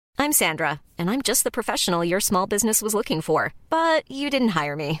I'm Sandra, and I'm just the professional your small business was looking for. But you didn't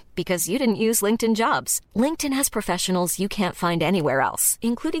hire me because you didn't use LinkedIn Jobs. LinkedIn has professionals you can't find anywhere else,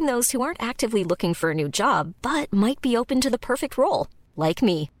 including those who aren't actively looking for a new job, but might be open to the perfect role, like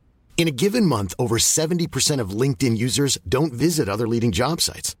me. In a given month, over 70% of LinkedIn users don't visit other leading job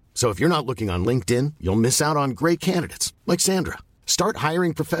sites. So if you're not looking on LinkedIn, you'll miss out on great candidates like Sandra. Start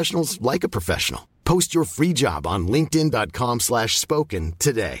hiring professionals like a professional. Post your free job on linkedin.com/spoken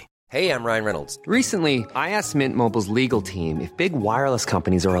today. Hey, I'm Ryan Reynolds. Recently, I asked Mint Mobile's legal team if big wireless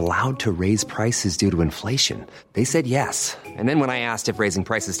companies are allowed to raise prices due to inflation. They said yes. And then when I asked if raising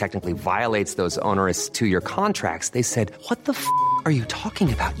prices technically violates those onerous two-year contracts, they said, "What the f*** are you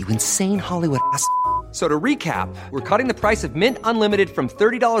talking about, you insane Hollywood ass?" So to recap, we're cutting the price of Mint Unlimited from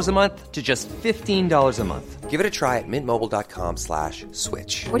 $30 a month to just $15 a month. Give it a try at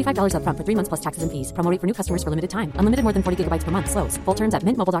mintmobile.com/switch. $45 up front for 3 months plus taxes and fees. Promo rate for new customers for limited time. Unlimited more than 40 gigabytes per month. Slows full terms at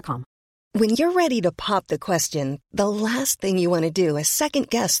mintmobile.com. When you're ready to pop the question, the last thing you want to do is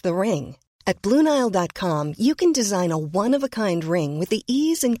second-guess the ring. At BlueNile.com, you can design a one-of-a-kind ring with the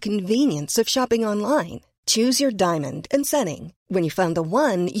ease and convenience of shopping online. Choose your diamond and setting. When you find the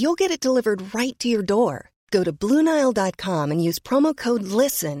one, you'll get it delivered right to your door. Go to BlueNile.com and use promo code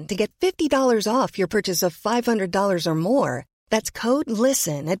LISTEN to get $50 off your purchase of $500 or more. That's code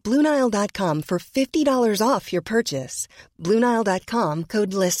LISTEN at BlueNile.com for $50 off your purchase. BlueNile.com,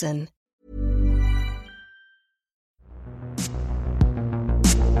 code LISTEN.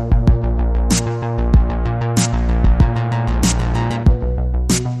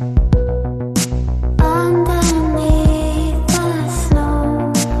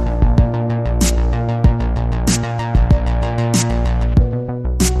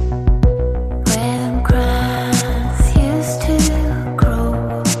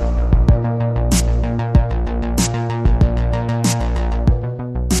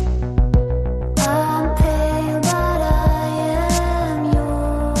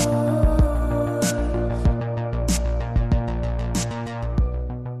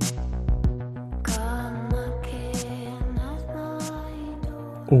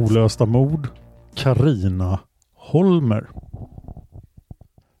 Olösta mord, Carina Holmer.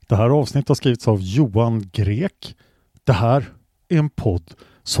 Det här avsnittet har skrivits av Johan Grek. Det här är en podd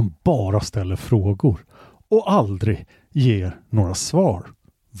som bara ställer frågor och aldrig ger några svar.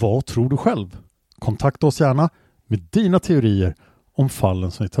 Vad tror du själv? Kontakta oss gärna med dina teorier om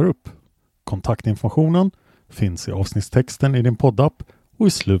fallen som vi tar upp. Kontaktinformationen finns i avsnittstexten i din poddapp och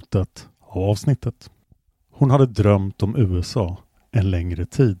i slutet av avsnittet. Hon hade drömt om USA en längre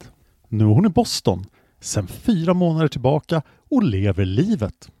tid. Nu är hon i Boston sedan 4 månader tillbaka och lever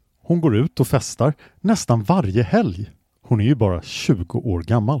livet. Hon går ut och festar nästan varje helg. Hon är ju bara 20 år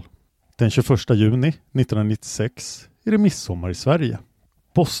gammal. Den 21 juni 1996 är det midsommar i Sverige.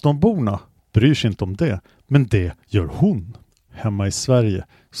 Bostonborna bryr sig inte om det, men det gör hon. Hemma i Sverige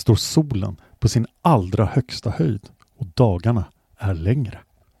står solen på sin allra högsta höjd och dagarna är längre.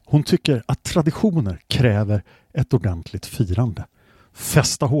 Hon tycker att traditioner kräver ett ordentligt firande.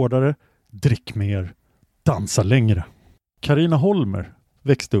 Festa hårdare, drick mer, dansa längre. Carina Holmer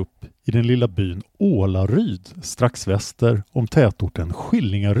växte upp i den lilla byn Ålaryd strax väster om tätorten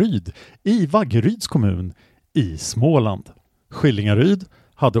Skillingaryd i Vaggeryds kommun i Småland. Skillingaryd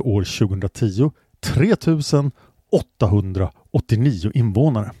hade år 2010 3889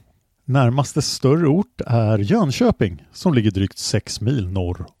 invånare. Närmaste större ort är Jönköping som ligger drygt 6 mil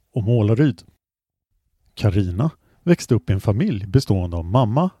norr om Ålaryd. Carina växte upp i en familj bestående av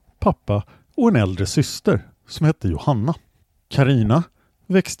mamma, pappa och en äldre syster som hette Johanna. Carina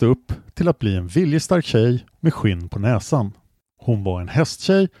växte upp till att bli en viljestark tjej med skinn på näsan. Hon var en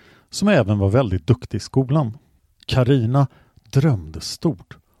hästtjej som även var väldigt duktig i skolan. Carina drömde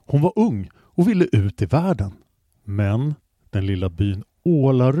stort. Hon var ung och ville ut i världen. Men den lilla byn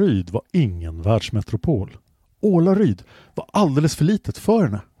Ålaryd var ingen världsmetropol. Ålaryd var alldeles för litet för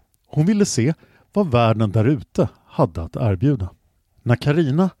henne. Hon ville se vad världen där ute hade att erbjuda. När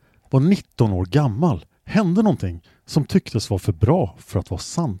Carina var 19 år gammal hände någonting som tycktes vara för bra för att vara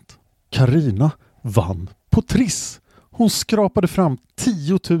sant. Carina vann på Triss. Hon skrapade fram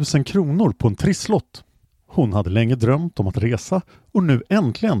 10 000 kronor på en trisslott. Hon hade länge drömt om att resa och nu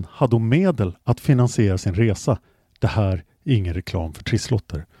äntligen hade hon medel att finansiera sin resa. Det här är ingen reklam för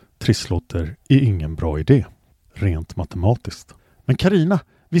trisslotter. Trisslotter är ingen bra idé, rent matematiskt. Men Carina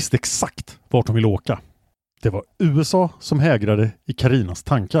visste exakt vart hon ville åka. Det var USA som hägrade i Carinas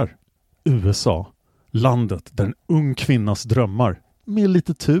tankar. USA, landet där en ung kvinnas drömmar, med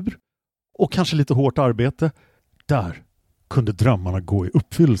lite tur och kanske lite hårt arbete, där kunde drömmarna gå i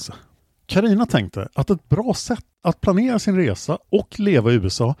uppfyllelse. Carina tänkte att ett bra sätt att planera sin resa och leva i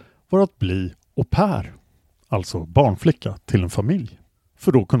USA var att bli au pair, alltså barnflicka till en familj.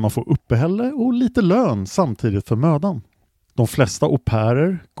 För då kunde man få uppehälle och lite lön samtidigt för mödan. De flesta au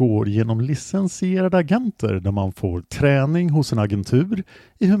pairer går genom licensierade agenter där man får träning hos en agentur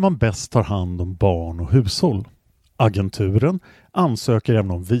i hur man bäst tar hand om barn och hushåll. Agenturen ansöker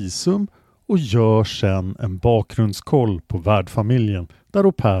även om visum och gör sedan en bakgrundskoll på värdfamiljen där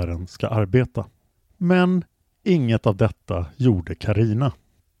au pairen ska arbeta. Men inget av detta gjorde Carina.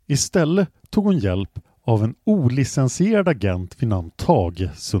 Istället tog hon hjälp av en olicensierad agent vid namn Tage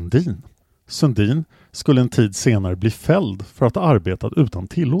Sundin. Sundin skulle en tid senare bli fälld för att ha arbetat utan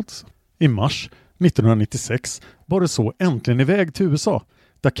tillåtelse. I mars 1996 var det så äntligen iväg till USA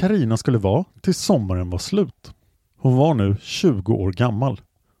där Carina skulle vara tills sommaren var slut. Hon var nu 20 år gammal.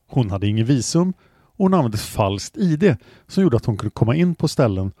 Hon hade ingen visum och hon använde ett falskt ID som gjorde att hon kunde komma in på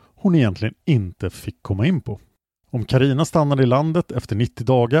ställen hon egentligen inte fick komma in på. Om Carina stannade i landet efter 90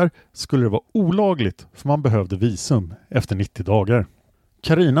 dagar skulle det vara olagligt för man behövde visum efter 90 dagar.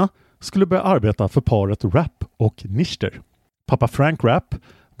 Carina skulle börja arbeta för paret Rapp och Nichter. Pappa Frank Rapp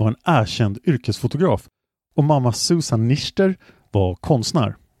var en erkänd yrkesfotograf och mamma Susan Nichter var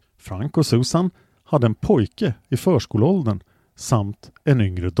konstnär. Frank och Susan hade en pojke i förskoleåldern samt en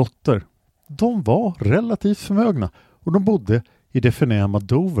yngre dotter. De var relativt förmögna och de bodde i det förnäma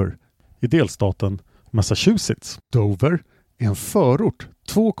Dover i delstaten Massachusetts. Dover är en förort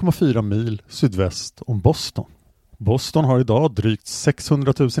 2,4 mil sydväst om Boston. Boston har idag drygt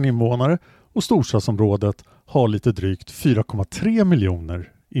 600 000 invånare och storstadsområdet har lite drygt 4,3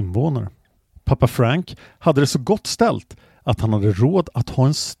 miljoner invånare. Pappa Frank hade det så gott ställt att han hade råd att ha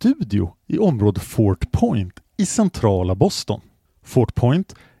en studio i området Fort Point i centrala Boston. Fort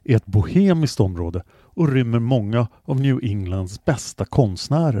Point är ett bohemiskt område och rymmer många av New Englands bästa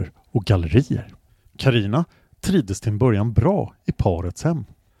konstnärer och gallerier. Carina trivdes till en början bra i parets hem.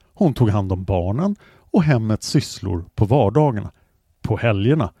 Hon tog hand om barnen och hemmets sysslor på vardagarna. På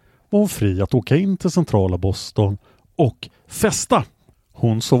helgerna var hon fri att åka in till centrala Boston och festa.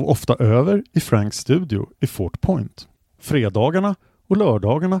 Hon sov ofta över i Franks studio i Fort Point. Fredagarna och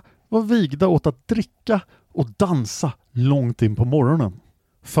lördagarna var vigda åt att dricka och dansa långt in på morgonen.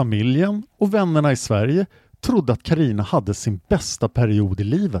 Familjen och vännerna i Sverige trodde att Carina hade sin bästa period i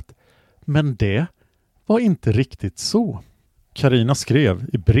livet. Men det var inte riktigt så. Carina skrev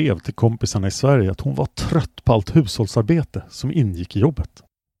i brev till kompisarna i Sverige att hon var trött på allt hushållsarbete som ingick i jobbet.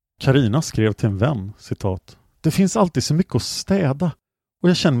 Carina skrev till en vän, citat: "Det finns alltid så mycket att städa och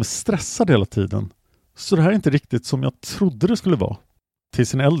jag känner mig stressad hela tiden. Så det här är inte riktigt som jag trodde det skulle vara." Till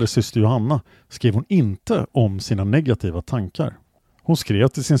sin äldre syster Johanna skrev hon inte om sina negativa tankar. Hon skrev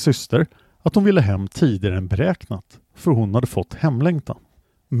till sin syster att hon ville hem tidigare än beräknat för hon hade fått hemlängtan.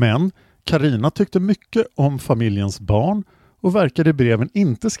 Men Carina tyckte mycket om familjens barn och verkade i breven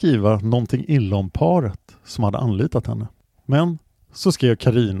inte skriva någonting illa om paret som hade anlitat henne. Men så skrev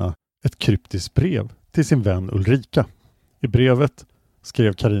Carina ett kryptiskt brev till sin vän Ulrika. I brevet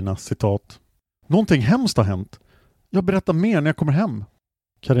skrev Carina, citat: "Någonting hemskt har hänt. Jag berättar mer när jag kommer hem."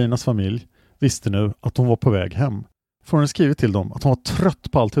 Carinas familj visste nu att hon var på väg hem. För hon skrev till dem att hon var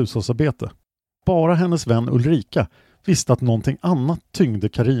trött på allt hushållsarbete. Bara hennes vän Ulrika visste att någonting annat tyngde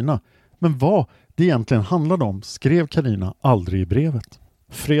Carina. Men vad det egentligen handlade om skrev Carina aldrig i brevet.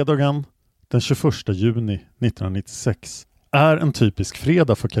 Fredagen den 21 juni 1996 är en typisk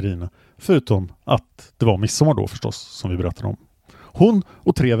fredag för Carina. Förutom att det var midsommar då förstås, som vi berättade om. Hon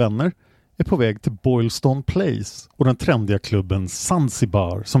och 3 vänner är på väg till Boylston Place och den trendiga klubben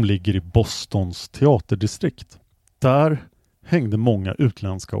Zanzibar som ligger i Bostons teaterdistrikt. Där hängde många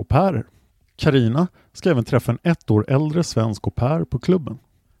utländska au pairer. Carina ska även träffa en 1 år äldre svensk au pair på klubben.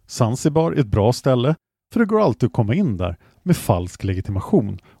 Zanzibar är ett bra ställe för det går alltid att komma in där med falsk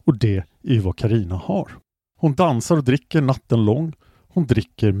legitimation och det är ju vad Carina har. Hon dansar och dricker natten lång. Hon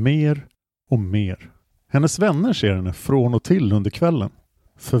dricker mer och mer. Hennes vänner ser henne från och till under kvällen.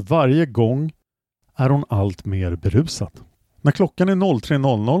 För varje gång är hon allt mer berusad. När klockan är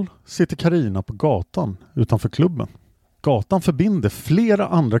 03.00 sitter Carina på gatan utanför klubben. Gatan förbinder flera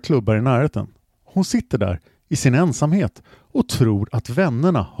andra klubbar i närheten. Hon sitter där i sin ensamhet och tror att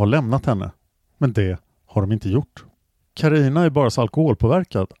vännerna har lämnat henne. Men det har de inte gjort. Carina är bara så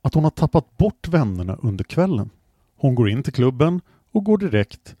alkoholpåverkad att hon har tappat bort vännerna under kvällen. Hon går in till klubben och går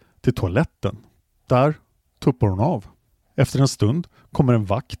direkt till toaletten. Där tuppar hon av. Efter en stund kommer en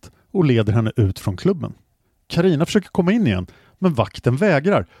vakt och leder henne ut från klubben. Carina försöker komma in igen, men vakten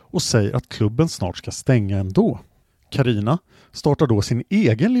vägrar och säger att klubben snart ska stänga ändå. Carina startar då sin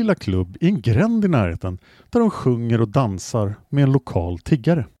egen lilla klubb i en gränd i närheten där hon sjunger och dansar med en lokal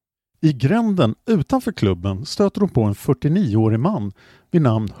tiggare. I gränden utanför klubben stöter hon på en 49-årig man vid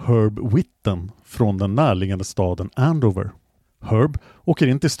namn Herb Whitten från den närliggande staden Andover. Herb åker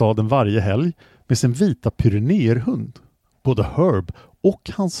in till staden varje helg med sin vita Pyreneerhund. Både Herb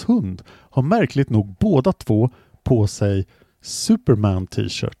och hans hund har märkligt nog båda två på sig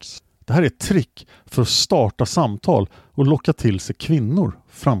Superman-t-shirts. Det här är ett trick för att starta samtal och locka till sig kvinnor,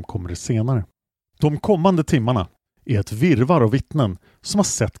 framkommer det senare. De kommande timmarna är ett virrvarr av vittnen som har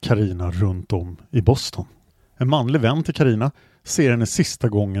sett Carina runt om i Boston. En manlig vän till Carina ser henne sista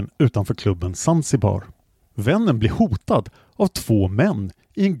gången utanför klubben Zanzibar. Vännen blir hotad av 2 män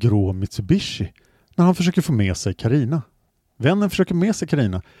i en grå Mitsubishi när han försöker få med sig Carina. Vännen försöker med sig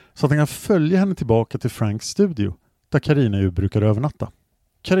Carina så att han kan följa henne tillbaka till Franks studio där Carina ju brukar övernatta.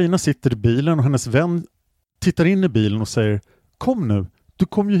 Carina sitter i bilen och hennes vän tittar in i bilen och säger: "Kom nu, du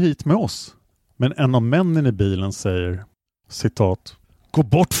kom ju hit med oss." Men en av männen i bilen säger, citat: "Gå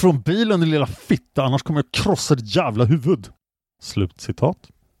bort från bilen din lilla fitta, annars kommer jag krossa ditt jävla huvud." Slut citat.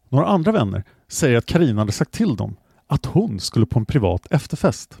 Några andra vänner säger att Carina hade sagt till dem att hon skulle på en privat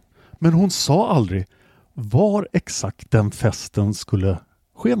efterfest. Men hon sa aldrig var exakt den festen skulle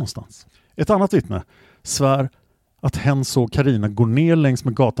ske någonstans. Ett annat vittne svär att hen såg Carina gå ner längs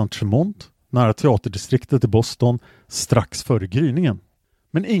med gatan Tremont nära teaterdistriktet i Boston strax före gryningen.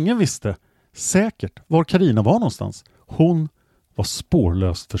 Men ingen visste säkert var Carina var någonstans. Hon var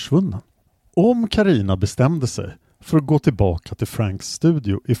spårlöst försvunnen. Om Carina bestämde sig för att gå tillbaka till Franks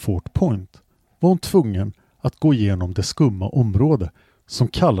studio i Fort Point var hon tvungen att gå igenom det skumma område som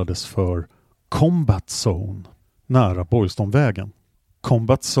kallades för Combat Zone nära Boylstonvägen.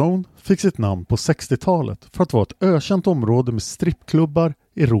 Combat Zone fick sitt namn på 60-talet för att vara ett ökänt område med strippklubbar,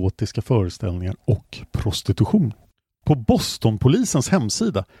 erotiska föreställningar och prostitution. På Bostonpolisens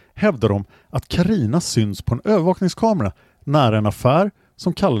hemsida hävdar de att Carina syns på en övervakningskamera nära en affär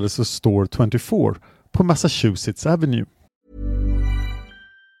som kallades för Store 24 på Massachusetts Avenue.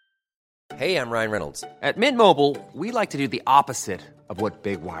 Hey, I'm Ryan Reynolds. At Mint Mobile, we like to do the opposite of what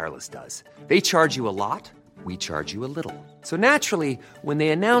Big Wireless does. They charge you a lot, we charge you a little. So naturally, when they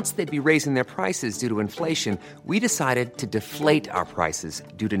announced they'd be raising their prices due to inflation, we decided to deflate our prices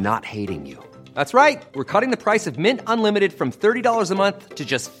due to not hating you. That's right. We're cutting the price of Mint Unlimited from $30 a month to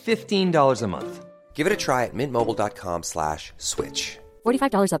just $15 a month. Give it a try at mintmobile.com/switch.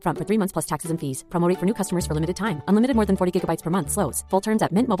 $45 up front for 3 months plus taxes and fees. Promo rate for new customers for limited time. Unlimited more than 40 gigabytes per month. Slows full terms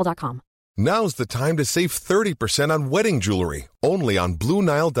at mintmobile.com. Now's the time to save 30% on wedding jewelry, only on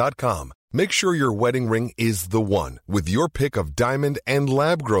BlueNile.com. Make sure your wedding ring is the one with your pick of diamond and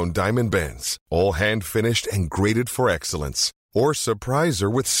lab-grown diamond bands, all hand-finished and graded for excellence. Or surprise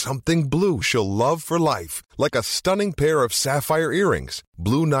her with something blue she'll love for life, like a stunning pair of sapphire earrings.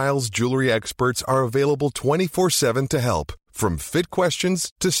 Blue Nile's jewelry experts are available 24/7 to help, from fit questions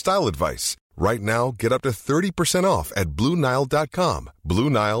to style advice. Right now, get up to 30% off at BlueNile.com.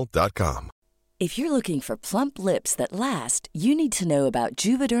 BlueNile.com. If you're looking for plump lips that last, you need to know about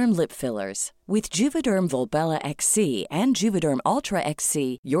Juvederm lip fillers. With Juvederm Volbella XC and Juvederm Ultra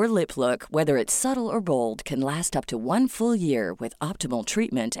XC, your lip look, whether it's subtle or bold, can last up to 1 full year with optimal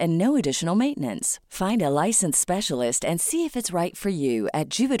treatment and no additional maintenance. Find a licensed specialist and see if it's right for you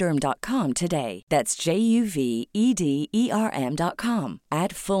at Juvederm.com today. That's JUVEDERM.com.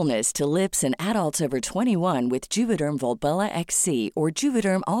 Add fullness to lips in adults over 21 with Juvederm Volbella XC or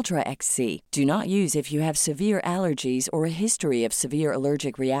Juvederm Ultra XC. Do not use if you have severe allergies or a history of severe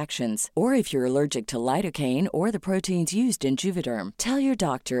allergic reactions, or if you're allergic to lidocaine or the proteins used in Juvederm. Tell your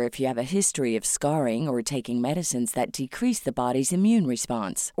doctor if you have a history of scarring or taking medicines that decrease the body's immune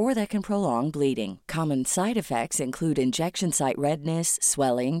response or that can prolong bleeding. Common side effects include injection site redness,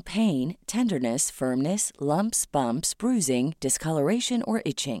 swelling, pain, tenderness, firmness, lumps, bumps, bruising, discoloration, or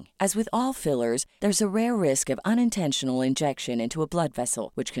itching. As with all fillers, there's a rare risk of unintentional injection into a blood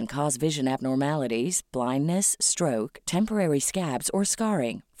vessel, which can cause vision abnormalities, blindness, stroke, temporary scabs, or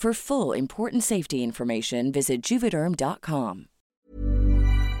scarring. For full important safety information, visit Juvederm.com.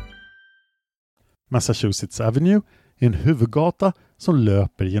 Massachusetts Avenue är en huvudgata som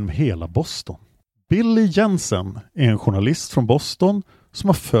löper genom hela Boston. Billy Jensen är en journalist från Boston som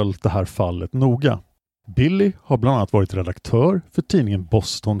har följt det här fallet noga. Billy har bland annat varit redaktör för tidningen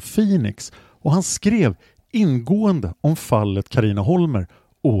Boston Phoenix och han skrev ingående om fallet Carina Holmer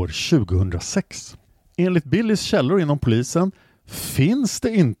år 2006. Enligt Billys källor inom polisen finns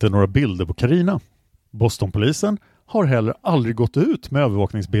det inte några bilder på Carina. Bostonpolisen har heller aldrig gått ut med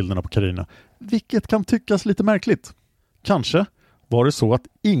övervakningsbilderna på Carina, vilket kan tyckas lite märkligt. Kanske var det så att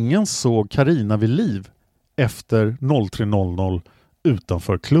ingen såg Carina vid liv efter 03:00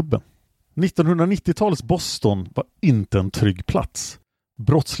 utanför klubben. 1990-talets Boston var inte en trygg plats.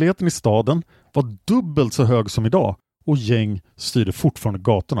 Brottsligheten i staden var dubbelt så hög som idag och gäng styrde fortfarande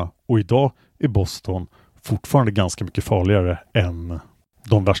gatorna, och idag är Boston fortfarande ganska mycket farligare än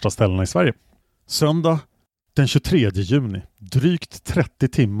de värsta ställena i Sverige. Söndag den 23 juni, drygt 30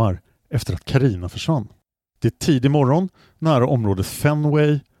 timmar efter att Carina försvann. Det är tidig morgon nära området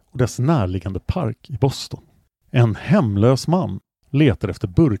Fenway och dess närliggande park i Boston. En hemlös man letar efter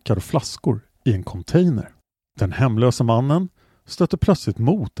burkar och flaskor i en container. Den hemlösa mannen stöter plötsligt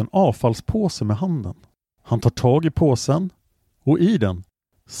mot en avfallspåse med handen. Han tar tag i påsen och i den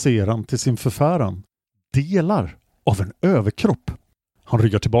ser han till sin förfäran delar av en överkropp. Han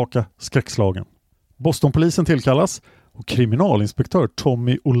ryggar tillbaka skräckslagen. Bostonpolisen tillkallas och kriminalinspektör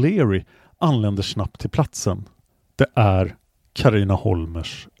Tommy O'Leary anländer snabbt till platsen. Det är Carina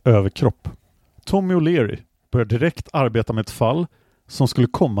Holmers överkropp. Tommy O'Leary börjar direkt arbeta med ett fall som skulle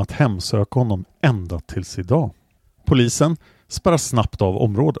komma att hemsöka honom ända tills idag. Polisen spärrar snabbt av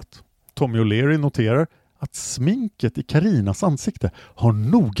området. Tommy O'Leary noterar att sminket i Carinas ansikte har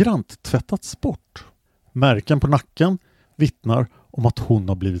noggrant tvättats bort. Märken på nacken vittnar om att hon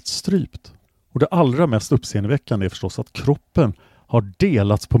har blivit strypt. Och det allra mest uppseendeväckande är förstås att kroppen har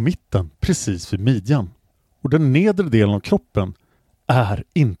delats på mitten precis vid midjan. Och den nedre delen av kroppen är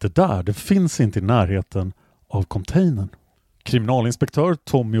inte där. Det finns inte i närheten av containern. Kriminalinspektör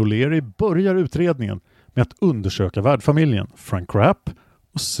Tommy O'Leary börjar utredningen med att undersöka värdfamiljen Frank Rapp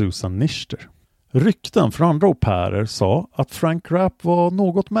och Susan Nichter. Rykten från andra au pairer sa att Frank Rapp var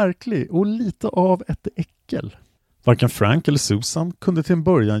något märklig och lite av ett äckel. Varken Frank eller Susan kunde till en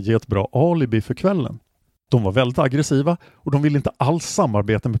början ge ett bra alibi för kvällen. De var väldigt aggressiva och de ville inte alls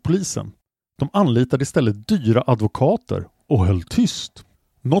samarbeta med polisen. De anlitade istället dyra advokater och höll tyst.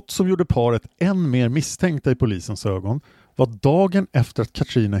 Något som gjorde paret än mer misstänkta i polisens ögon var dagen efter att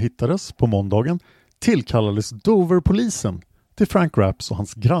Katrina hittades på måndagen tillkallades Dover-polisen till Frank Rapps och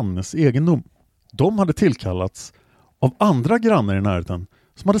hans grannes egendom. De hade tillkallats av andra grannar i närheten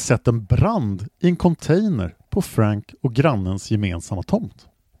som hade sett en brand i en container på Frank och grannens gemensamma tomt.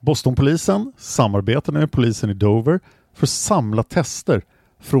 Bostonpolisen samarbetade med polisen i Dover för att samla tester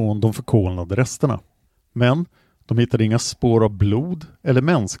från de förkolnade resterna. Men de hittade inga spår av blod eller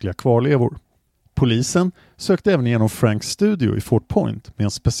mänskliga kvarlevor. Polisen sökte även igenom Franks studio i Fort Point med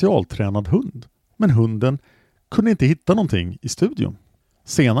en specialtränad hund. Men hunden kunde inte hitta någonting i studion.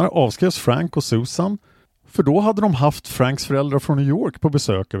 Senare avskrevs Frank och Susan, för då hade de haft Franks föräldrar från New York på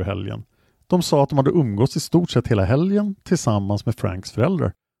besök över helgen. De sa att de hade umgåtts i stort sett hela helgen tillsammans med Franks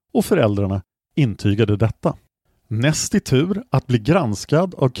föräldrar, och föräldrarna intygade detta. Näst i tur att bli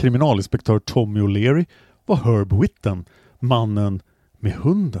granskad av kriminalinspektör Tommy O'Leary var Herb Whitten, mannen med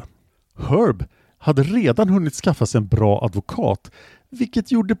hunden. Herb hade redan hunnit skaffa sig en bra advokat,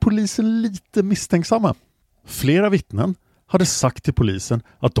 vilket gjorde polisen lite misstänksamma. Flera vittnen hade sagt till polisen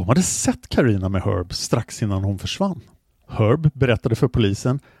att de hade sett Carina med Herb strax innan hon försvann. Herb berättade för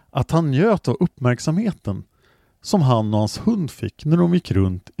polisen att han njöt av uppmärksamheten som han och hans hund fick när de gick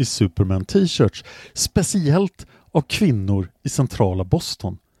runt i Superman t-shirts, speciellt av kvinnor i centrala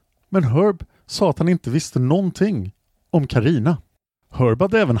Boston. Men Herb sa att han inte visste någonting om Carina. Herb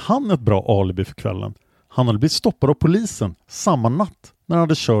hade även han ett bra alibi för kvällen. Han hade blivit stoppad av polisen samma natt när han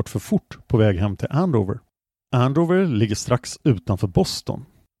hade kört för fort på väg hem till Andover. Andover ligger strax utanför Boston.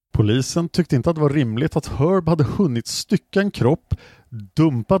 Polisen tyckte inte att det var rimligt att Herb hade hunnit stycka en kropp,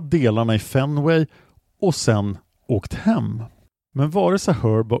 dumpat delarna i Fenway och sen åkt hem. Men vare sig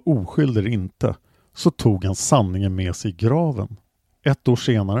Herb var oskyldig eller inte så tog han sanningen med sig i graven. 1 år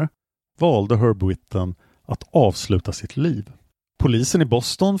senare valde Herb Whitten att avsluta sitt liv. Polisen i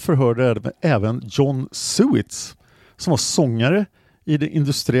Boston förhörde även John Suits som var sångare i det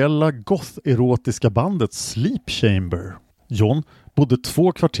industriella goth-erotiska bandet Sleep Chamber. John bodde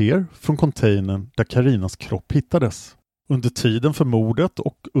 2 kvarter från containern där Carinas kropp hittades. Under tiden för mordet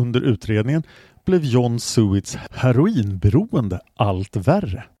och under utredningen blev John Suits heroinberoende allt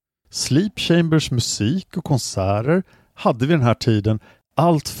värre. Sleep Chambers musik och konserter hade vid den här tiden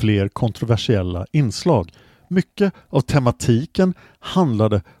allt fler kontroversiella inslag. Mycket av tematiken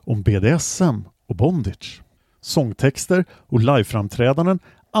handlade om BDSM och bondage. Sångtexter och liveframträdanden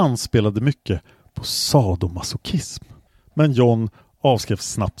anspelade mycket på sadomasochism. Men John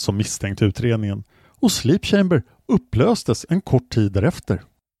avskrevs snabbt som misstänkt i utredningen och Sleep Chamber upplöstes en kort tid därefter.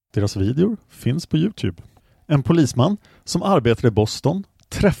 Deras videor finns på YouTube. En polisman som arbetade i Boston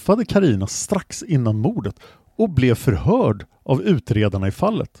träffade Carina strax innan mordet och blev förhörd av utredarna i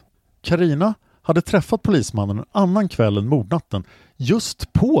fallet. Carina hade träffat polismannen en annan kväll än mordnatten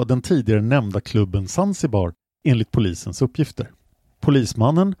just på den tidigare nämnda klubben Zanzibar enligt polisens uppgifter.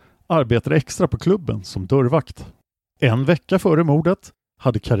 Polismannen arbetade extra på klubben som dörrvakt. En vecka före mordet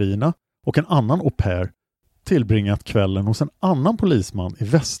hade Carina och en annan au pair tillbringat kvällen hos en annan polisman i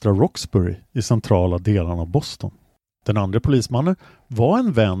västra Roxbury i centrala delarna av Boston. Den andra polismannen var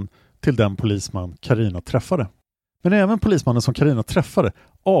en vän till den polisman Carina träffade. Men även polismannen som Carina träffade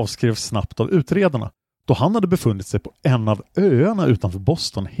avskrevs snabbt av utredarna då han hade befunnit sig på en av öarna utanför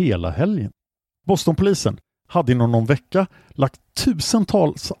Boston hela helgen. Bostonpolisen hade inom någon vecka lagt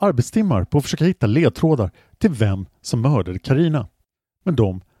tusentals arbetstimmar på att försöka hitta ledtrådar till vem som mördade Carina. Men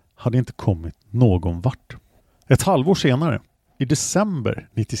de hade inte kommit någon vart. Ett halvår senare, i december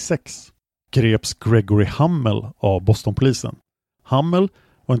 96, greps Gregory Hummel av Bostonpolisen. Hummel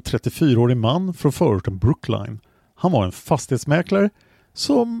var en 34-årig man från förorten Brookline. Han var en fastighetsmäklare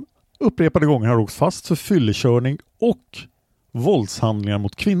som upprepade gånger har åkt fast för fyllekörning och våldshandlingar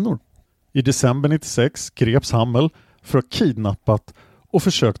mot kvinnor. I december 96 greps Hummel för att ha kidnappat och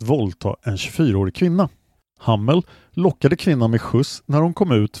försökt våldta en 24-årig kvinna. Hummel lockade kvinnan med skjuts när hon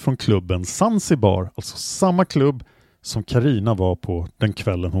kom ut från klubben Zanzibar, alltså samma klubb som Carina var på den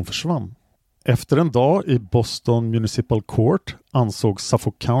kvällen hon försvann. Efter en dag i Boston Municipal Court ansåg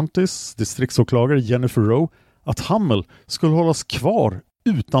Suffolk Countys distriktsåklagare Jennifer Rowe att Hummel skulle hållas kvar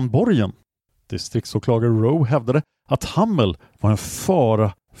utan borgen. Distriktsåklagare Rowe hävdade att Hummel var en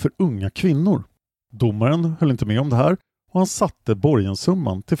fara för unga kvinnor. Domaren höll inte med om det här och han satte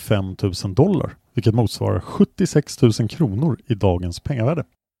borgensumman till $5,000, vilket motsvarar 76 000 kronor i dagens pengavärde.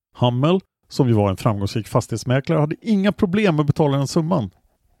 Hummel, som ju var en framgångsrik fastighetsmäklare, hade inga problem med att betala den summan.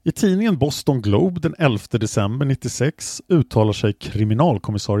 I tidningen Boston Globe den 11 december 96 uttalar sig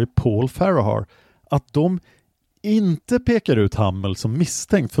kriminalkommissarie Paul Farahar att de inte pekar ut Hummel som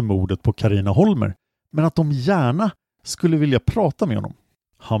misstänkt för mordet på Carina Holmer, men att de gärna skulle vilja prata med honom.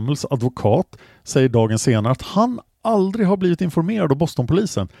 Hummels advokat säger dagen senare att han aldrig har blivit informerad av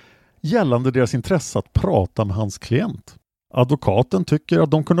Bostonpolisen gällande deras intresse att prata med hans klient. Advokaten tycker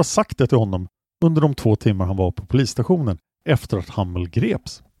att de kunde ha sagt det till honom under de 2 timmar han var på polisstationen efter att Hummel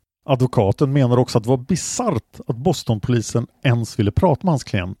greps. Advokaten menar också att det var bizarrt att Bostonpolisen ens ville prata med hans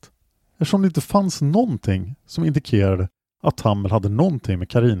klient, eftersom det inte fanns någonting som indikerade att Hummel hade någonting med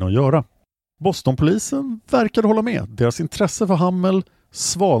Carina att göra. Bostonpolisen verkade hålla med. Deras intresse för Hummel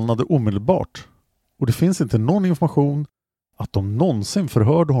svalnade omedelbart och det finns inte någon information att de någonsin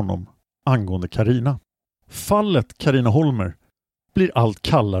förhörde honom angående Carina. Fallet Carina Holmer blir allt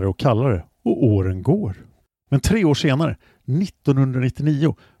kallare och kallare och åren går. Men 3 år senare,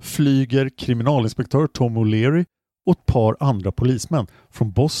 1999, flyger kriminalinspektör Tom O'Leary och ett par andra polismän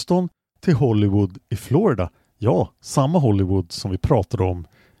från Boston till Hollywood i Florida. Ja, samma Hollywood som vi pratade om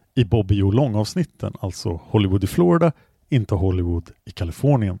i Bobby och Long-avsnitten, alltså Hollywood i Florida, inte Hollywood i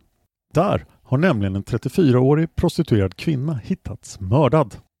Kalifornien. Där har nämligen en 34-årig prostituerad kvinna hittats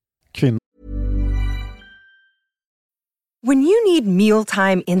mördad. When you need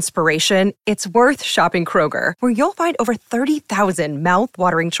mealtime inspiration, it's worth shopping Kroger, where you'll find over 30,000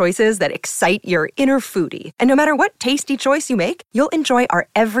 mouth-watering choices that excite your inner foodie. And no matter what tasty choice you make, you'll enjoy our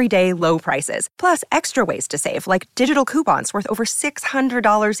everyday low prices, plus extra ways to save, like digital coupons worth over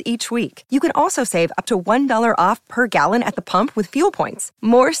 $600 each week. You can also save up to $1 off per gallon at the pump with fuel points.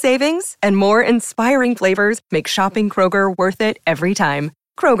 More savings and more inspiring flavors make shopping Kroger worth it every time.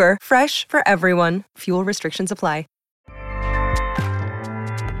 Kroger, fresh for everyone. Fuel restrictions apply.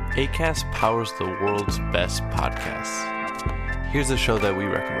 Acast powers the world's best podcasts. Here's a show that we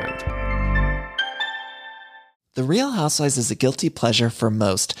recommend. The Real Housewives is a guilty pleasure for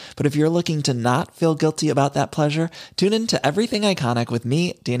most, but if you're looking to not feel guilty about that pleasure, tune in to Everything Iconic with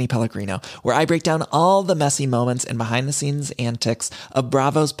me, Danny Pellegrino, where I break down all the messy moments and behind-the-scenes antics of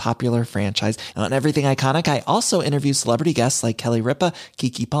Bravo's popular franchise. And on Everything Iconic, I also interview celebrity guests like Kelly Ripa,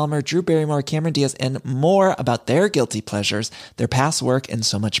 Keke Palmer, Drew Barrymore, Cameron Diaz, and more about their guilty pleasures, their past work, and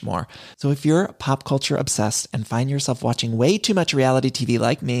so much more. So if you're pop culture obsessed and find yourself watching way too much reality TV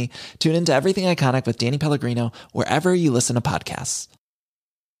like me, tune in to Everything Iconic with Danny Pellegrino, wherever you listen to podcasts.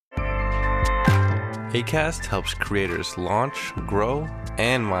 Acast helps creators launch, grow,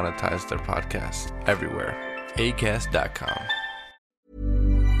 and monetize their podcasts everywhere. Acast.com.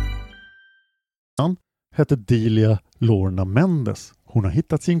 Han hette Delia Lorna Mendes. Hon har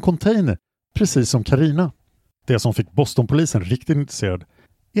hittats i en container, precis som Carina. Det som fick Bostonpolisen riktigt intresserad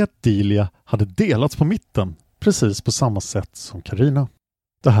är att Delia hade delats på mitten, precis på samma sätt som Carina.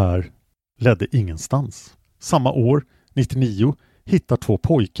 Det här ledde ingenstans. Samma år, 99, hittar 2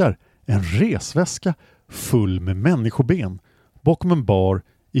 pojkar en resväska full med människoben bakom en bar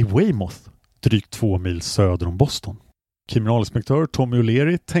i Weymouth, drygt 2 mil söder om Boston. Kriminalinspektör Tommy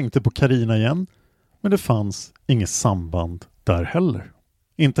O'Leary tänkte på Carina igen, men det fanns inget samband där heller.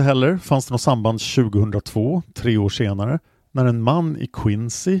 Inte heller fanns det något samband 2002, 3 år senare, när en man i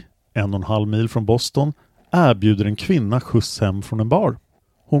Quincy, 1,5 mil från Boston, erbjuder en kvinna skjuts hem från en bar.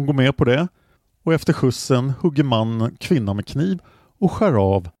 Hon går med på det och efter skjutsen hugger mannen kvinnan med kniv och skär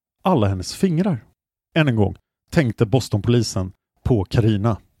av alla hennes fingrar. Än en gång tänkte Bostonpolisen på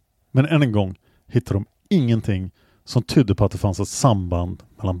Carina. Men än en gång hittade de ingenting som tydde på att det fanns ett samband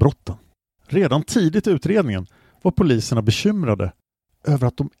mellan brotten. Redan tidigt i utredningen var poliserna bekymrade över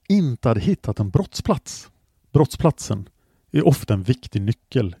att de inte hade hittat en brottsplats. Brottsplatsen är ofta en viktig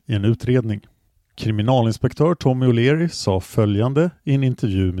nyckel i en utredning. Kriminalinspektör Tommy O'Leary sa följande i en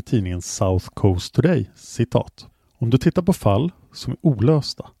intervju med tidningen South Coast Today, citat: "Om du tittar på fall som är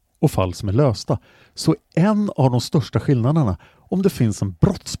olösta och fall som är lösta så är en av de största skillnaderna om det finns en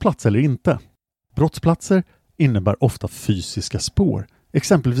brottsplats eller inte. Brottsplatser innebär ofta fysiska spår,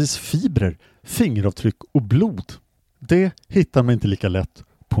 exempelvis fibrer, fingeravtryck och blod. Det hittar man inte lika lätt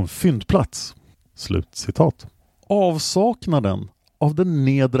på en fyndplats." Slut citat. Avsaknaden av den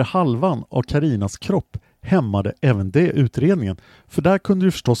nedre halvan av Carinas kropp hämmade även det utredningen, för där kunde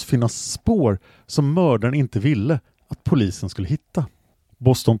det förstås finnas spår som mördaren inte ville att polisen skulle hitta.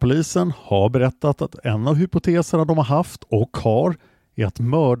 Bostonpolisen har berättat att en av hypoteserna de har haft och har är att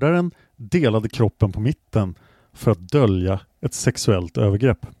mördaren delade kroppen på mitten för att dölja ett sexuellt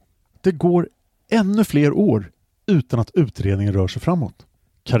övergrepp. Det går ännu fler år utan att utredningen rör sig framåt.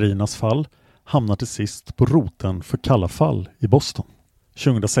 Carinas fall hamnar till sist på roten för kalla fall i Boston.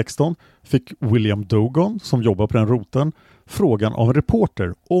 2016 fick William Dogon, som jobbar på den roten, frågan av en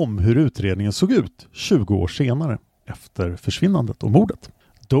reporter om hur utredningen såg ut 20 år senare efter försvinnandet och mordet.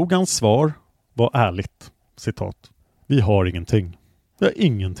 Dogans svar var ärligt, citat: "Vi har ingenting. Vi har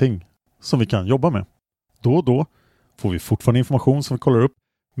ingenting som vi kan jobba med. Då och då får vi fortfarande information som vi kollar upp,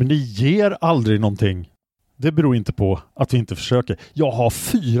 men det ger aldrig någonting. Det beror inte på att vi inte försöker. Jag har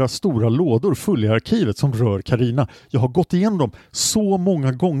 4 stora lådor fulla i arkivet som rör Carina. Jag har gått igenom dem så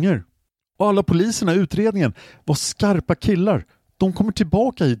många gånger. Och alla poliserna i utredningen var skarpa killar. De kommer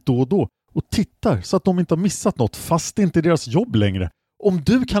tillbaka hit då och då och tittar så att de inte har missat något, fast det inte är deras jobb längre. Om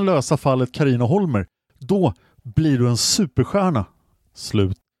du kan lösa fallet Carina Holmer, då blir du en superstjärna."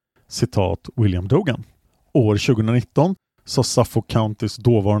 Slut citat William Dogan. År 2019 sa Suffolk Countys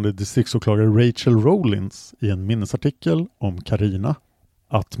dåvarande distriktsåklagare Rachel Rollins i en minnesartikel om Carina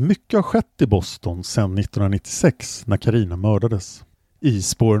att mycket har skett i Boston sedan 1996 när Carina mördades. I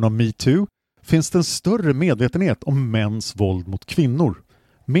spåren av Me Too finns det en större medvetenhet om mäns våld mot kvinnor.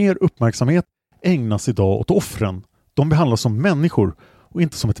 Mer uppmärksamhet ägnas idag åt offren. De behandlas som människor och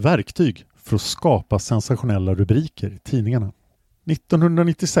inte som ett verktyg för att skapa sensationella rubriker i tidningarna.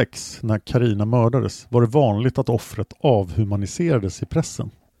 1996, när Carina mördades, var det vanligt att offret avhumaniserades i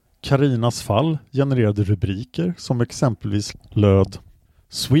pressen. Carinas fall genererade rubriker som exempelvis löd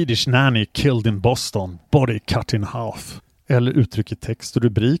 "Swedish nanny killed in Boston, body cut in half", eller uttryck i text och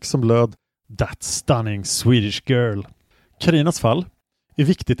rubrik som löd "That stunning Swedish girl". Carinas fall är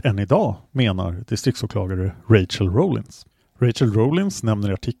viktigt än idag, menar distriktsåklagare Rachel Rollins. Rachel Rollins nämner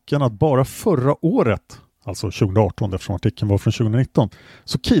i artikeln att bara förra året, alltså 2018 eftersom artikeln var från 2019,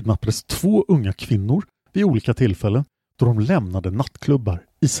 så kidnappades 2 unga kvinnor vid olika tillfällen då de lämnade nattklubbar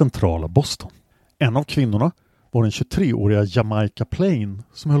i centrala Boston. En av kvinnorna var den 23-åriga Jamaica Plain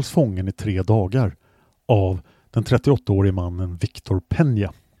som hölls fången i 3 dagar av den 38-årige mannen Victor Peña.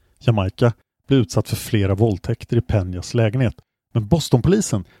 Jamaica blev utsatt för flera våldtäkter i Peñas lägenhet, men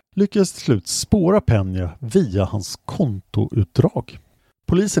Bostonpolisen lyckades till slut spåra Peña via hans kontoutdrag.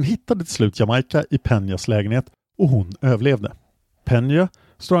 Polisen hittade till slut Jamaica i Peñas lägenhet och hon överlevde. Peña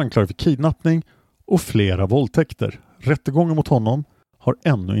står anklagad för kidnappning och flera våldtäkter. Rättegången mot honom har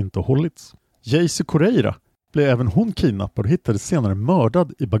ännu inte hållits. Jaycee Correira blev även hon kidnappad och hittades senare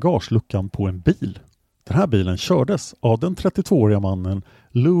mördad i bagageluckan på en bil. Den här bilen kördes av den 32-åriga mannen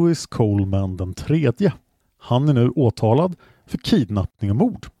Louis Coleman den tredje. Han är nu åtalad för kidnappning och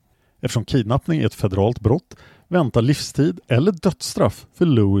mord. Eftersom kidnappning är ett federalt brott väntar livstid eller dödsstraff för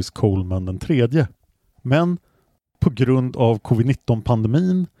Louis Coleman den tredje. Men på grund av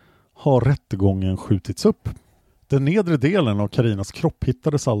covid-19-pandemin har rättegången skjutits upp. Den nedre delen av Carinas kropp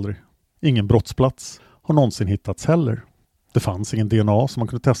hittades aldrig. Ingen brottsplats har någonsin hittats heller. Det fanns ingen DNA som man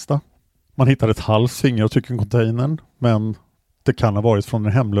kunde testa. Man hittade ett halvt fingeravtryck i containern, men det kan ha varit från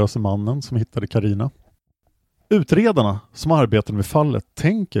den hemlöse mannen som hittade Carina. Utredarna som arbetade med fallet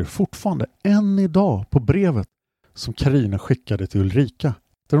tänker fortfarande än idag på brevet som Carina skickade till Ulrika,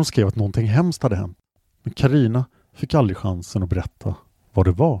 där de skrev att någonting hemskt hade hänt. Men Carina fick aldrig chansen att berätta vad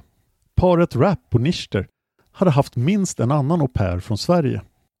det var. Paret Rapp och Nichter hade haft minst en annan au pair från Sverige.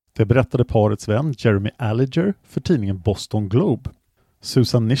 Det berättade parets vän Jeremy Alliger för tidningen Boston Globe.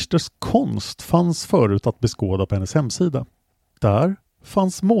 Susan Nichters konst fanns förut att beskåda på hennes hemsida. där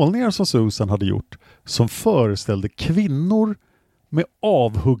fanns målningar som Susan hade gjort som föreställde kvinnor med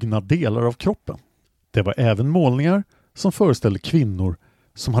avhuggna delar av kroppen. Det var även målningar som föreställde kvinnor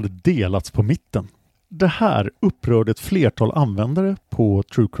som hade delats på mitten. Det här upprörde ett flertal användare på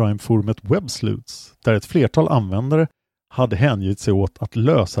True Crime-forumet Websleuths, där ett flertal användare hade hängivit sig åt att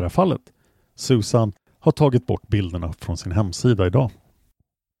lösa det här fallet. Susan har tagit bort bilderna från sin hemsida idag.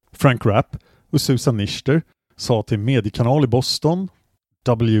 Frank Rapp och Susan Nichter sa till en mediekanal i Boston,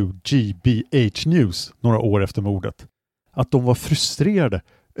 WGBH News, några år efter mordet, att de var frustrerade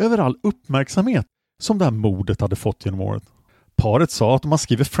över all uppmärksamhet som det här mordet hade fått genom året. Paret sa att om man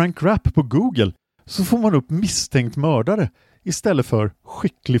skriver Frank Rapp på Google så får man upp misstänkt mördare istället för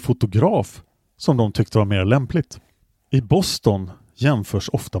skicklig fotograf, som de tyckte var mer lämpligt. I Boston jämförs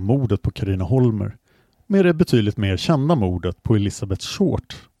ofta mordet på Carina Holmer med det betydligt mer kända mordet på Elizabeth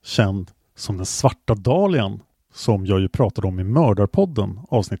Short, känd som den svarta dahlian, som jag ju pratade om i Mördarpodden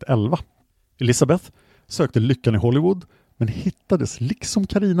avsnitt 11. Elizabeth sökte lyckan i Hollywood men hittades liksom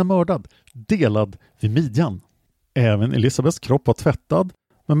Carina mördad, delad vid midjan. Även Elizabeths kropp var tvättad,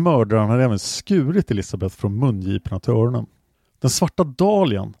 men mördaren hade även skurit Elizabeth från mungiporna till öronen. Den svarta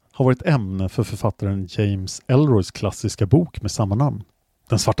dahlian har varit ämne för författaren James Ellroys klassiska bok med samma namn.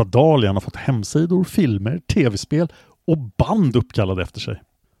 Den svarta dahlian har fått hemsidor, filmer, tv-spel och band uppkallade efter sig.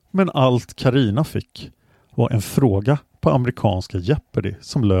 Men allt Carina fick var en fråga på amerikanska Jeopardy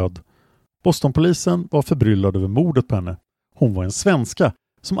som löd: Bostonpolisen var förbryllad över mordet på henne. Hon var en svenska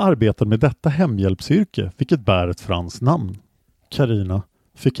som arbetade med detta hemhjälpsyrke, vilket bär ett franskt namn. Carina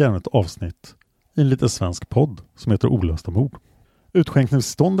fick även ett avsnitt i en liten svensk podd som heter Olösta mord.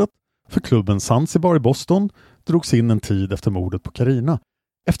 Utskänkningstillståndet för klubben Zanzibar i Boston drogs in en tid efter mordet på Carina,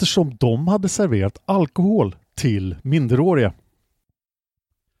 eftersom de hade serverat alkohol till minderåriga.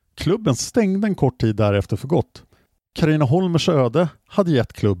 Klubben stängde en kort tid därefter för gott. Carina Holmers öde hade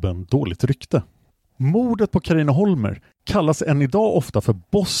gett klubben dåligt rykte. Mordet på Carina Holmer kallas än idag ofta för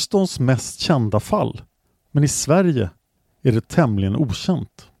Bostons mest kända fall. Men i Sverige är det tämligen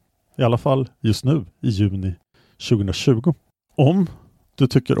okänt. I alla fall just nu i juni 2020. Om du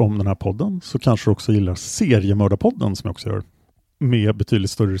tycker om den här podden så kanske du också gillar Seriemördarpodden som jag också gör. Med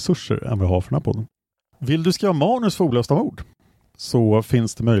betydligt större resurser än vi har för den här podden. Vill du skriva manus för Olösta mord så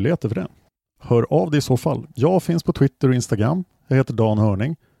finns det möjligheter för det. Hör av dig i så fall. Jag finns på Twitter och Instagram. Jag heter Dan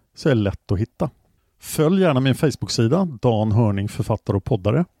Hörning, så är det lätt att hitta. Följ gärna min Facebook-sida, Dan Hörning, författare och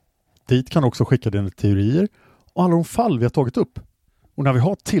poddare. Dit kan du också skicka dina teorier och alla de fall vi har tagit upp. Och när vi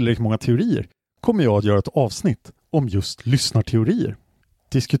har tillräckligt många teorier kommer jag att göra ett avsnitt om just lyssnarteorier.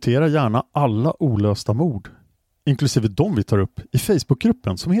 Diskutera gärna alla olösta mord, inklusive de vi tar upp i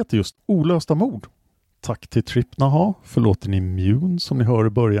Facebookgruppen som heter just Olösta mord. Tack till Tripnaha för låten Immune som ni hör i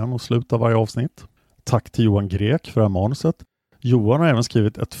början och slutet av varje avsnitt. Tack till Johan Grek för det här manuset. Johan har även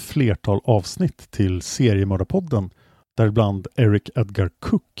skrivit ett flertal avsnitt till Seriemördarpodden, däribland Eric Edgar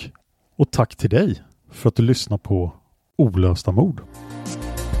Cook. Och tack till dig för att du lyssnar på Olösta mord.